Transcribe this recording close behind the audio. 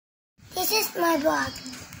This is my blog.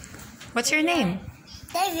 What's your name?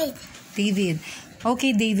 David. David.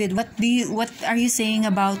 Okay, David. What are you saying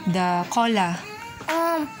about the cola?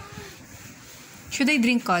 Should I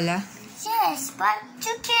drink cola? Yes, but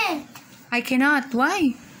you can't. I cannot.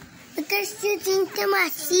 Why? Because you drink too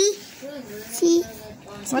much. See?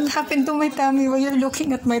 What happened to my tummy? Why you're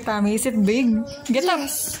looking at my tummy? Is it big? Get up.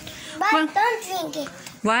 Yes. But don't drink it.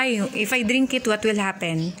 Why? If I drink it, what will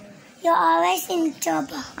happen? You're always in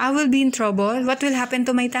trouble. I will be in trouble. What will happen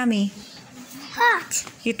to my tummy? Hot.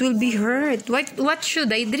 It will be hurt. What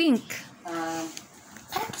should I drink?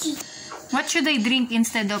 Pepsi. What should I drink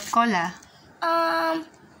instead of cola?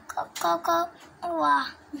 Coca-Cola.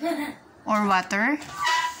 Or water?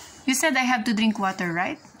 You said I have to drink water,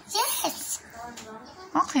 right? Yes.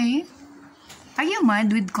 Okay. Are you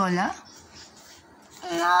mad with cola?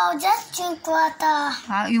 No, just drink water.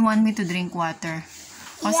 You want me to drink water?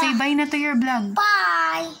 O, Yeah. say bye na to your vlog.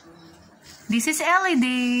 Bye. This is Ellie,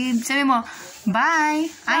 Dave. Sabi mo, bye.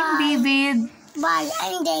 I'm David. Bye,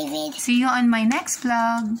 I'm David. See you on my next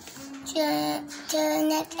vlog. Next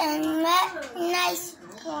and nice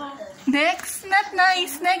vlog. Next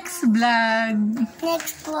vlog.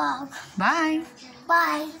 Next vlog. Bye.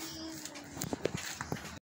 Bye.